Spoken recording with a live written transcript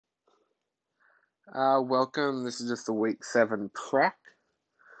Welcome. This is just a week 7 prac.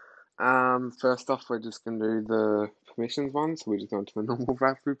 First off, we're just going to do the permissions one, so we just go into the normal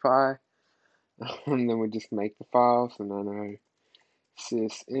Raspberry Pi, and then we just make the file. So nano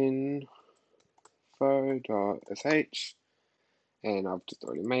sysinfo.sh, and I've just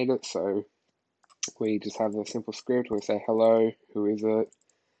already made it. So we just have a simple script. We say hello, who is it,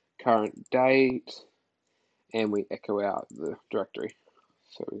 current date, and we echo out the directory.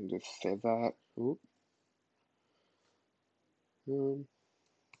 So we can just save that. Ooh. So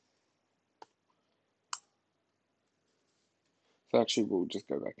actually, we'll just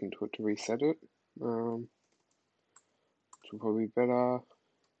go back into it to reset it. Which will probably be better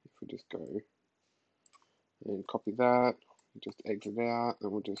if we just go and copy that, just exit out,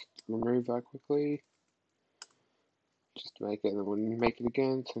 and we'll just remove that quickly. Just to make it, and then we'll make it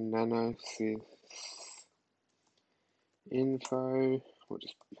again. So nano sys info. We'll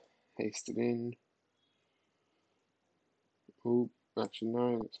just paste it in. Oh, actually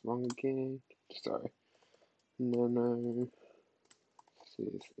no, that's wrong again. Sorry. Nano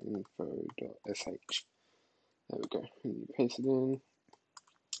sysinfo.sh. There we go. And you paste it in.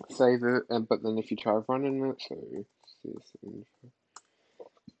 Save it, and but then if you try running it, so sysinfo.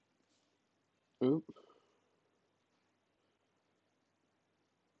 Oop.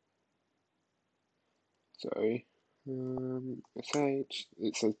 Sorry. sh,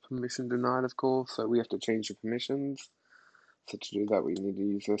 it says permission denied, of course, so we have to change the permissions. So to do that, we need to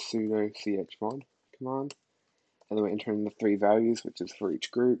use a sudo chmod command. And then we're entering the 3 values, which is for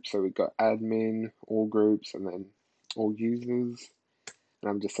each group. So we've got admin, all groups, and then all users. And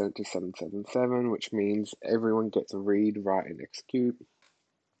I'm just set it to 777, which means everyone gets a read, write, and execute.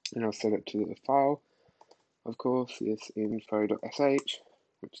 And I'll set it to the file, of course, sysinfo.sh,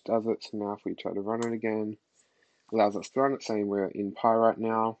 which does it. So now if we try to run it again, allows us to run it, saying we're in Pi right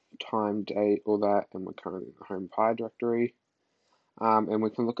now, time, date, all that, and we're currently in the home Pi directory. And we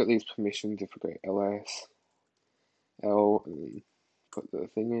can look at these permissions if we go ls, l, and then put the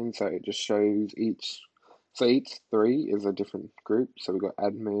thing in. So it just shows each 3 is a different group. So we've got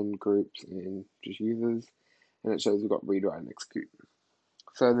admin, groups, and just users. And it shows we've got read, write, and execute.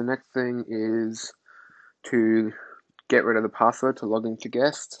 So the next thing is to get rid of the password to log into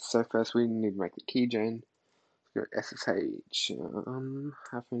guest. So first we need to make the keygen. Go SSH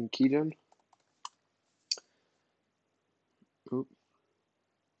hyphen keygen. Oop.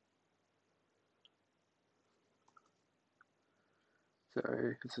 So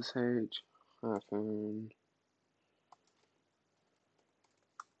SSH hyphen.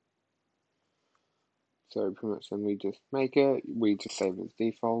 So pretty much then we just make it. We just save it as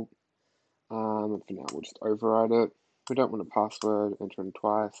default. And for now we'll just override it. We don't want a password. Enter in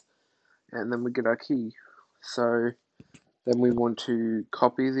twice, and then we get our key. So then we want to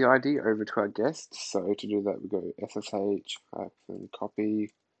copy the ID over to our guest. So to do that, we go SSH hyphen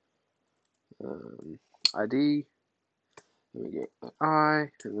copy ID. Then we go I,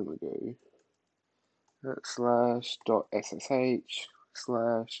 and then we go slash dot ssh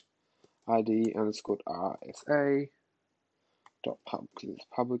slash ID underscore RSA dot pub, because it's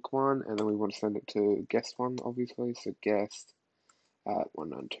public one, and then we want to send it to guest one, obviously. So guest at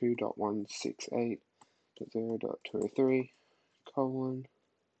 192.168.0.203 colon.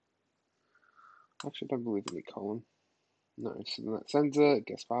 Actually, I don't believe any colon. No, so then that sends it.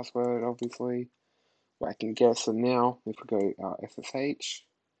 Guest password, obviously. Where I can guess. So now, if we go SSH,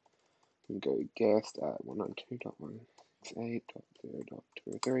 we go guest at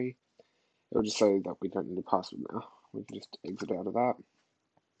 192.168.0.203. It'll just say that we don't need a password now. We can just exit out of that.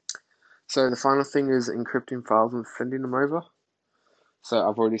 So the final thing is encrypting files and sending them over. So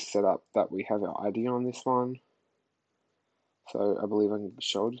I've already set up that we have our ID on this one. So I believe I can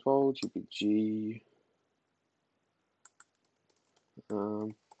show it as well. GPG.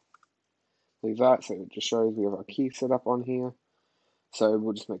 Leave that. So it just shows we have our key set up on here. So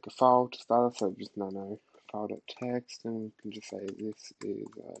we'll just make a file to start. So just nano file.txt, and we can just say this is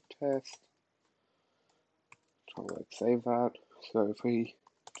a test. Try to save that. So if we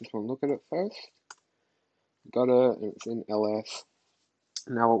just want to look at it first, got it, and it's in ls.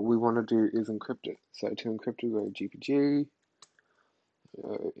 Now what we want to do is encrypt it. So to encrypt it, we go GPG,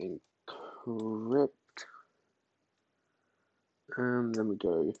 encrypt, and then we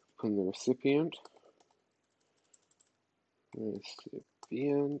go put in the recipient,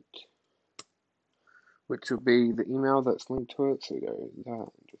 which will be the email that's linked to it. So we go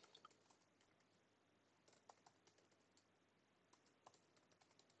that.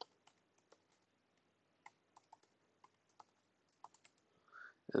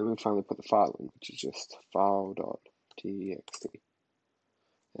 And then we finally put the file in, which is just file.txt.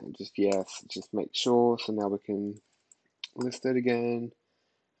 and just yes, just make sure. So now we can list it again,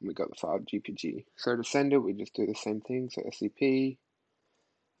 and we got the file GPG. So to send it, we just do the same thing. So SCP,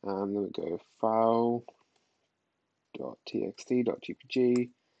 then we go file.txt.gpg, and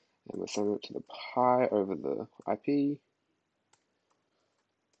we'll send it to the Pi over the IP.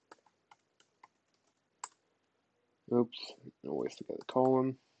 Oops, always forget the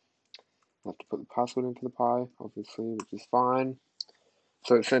colon. I have to put the password into the Pi, obviously, which is fine.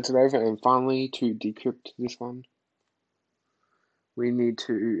 So it sent it over, and finally, to decrypt this one, we need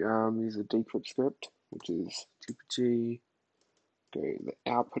to use a decrypt script, which is gpg, go to the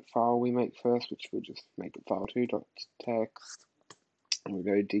output file we make first, which we'll just make it file2.txt, and we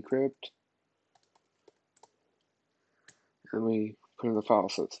go decrypt, and we put in the file,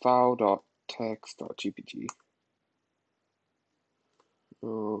 so it's file.txt.gpg.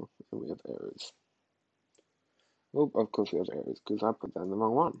 Oh, and we have errors. Oh, of course we have errors, because I put down the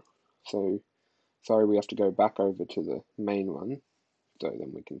wrong one. So, sorry, we have to go back over to the main one. So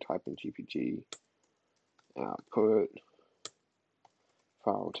then we can type in gpg output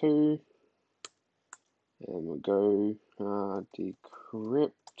file2, and we'll go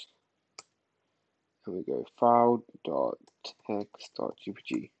decrypt, and we go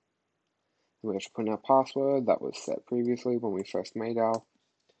file.text.gpg. We have to put in our password that was set previously when we first made our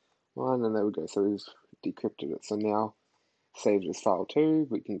one, and there we go. So we've decrypted it. So now, saved as file2,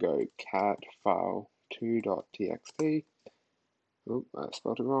 we can go cat file2.txt. Oh, I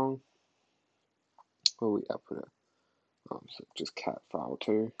spelled it wrong. Well, we output it. So just cat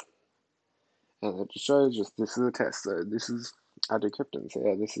file2. And it just shows just this is a test. So this is our decrypting. So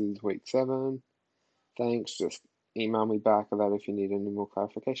yeah, this is week 7. Thanks. Just email me back about if you need any more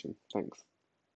clarification. Thanks.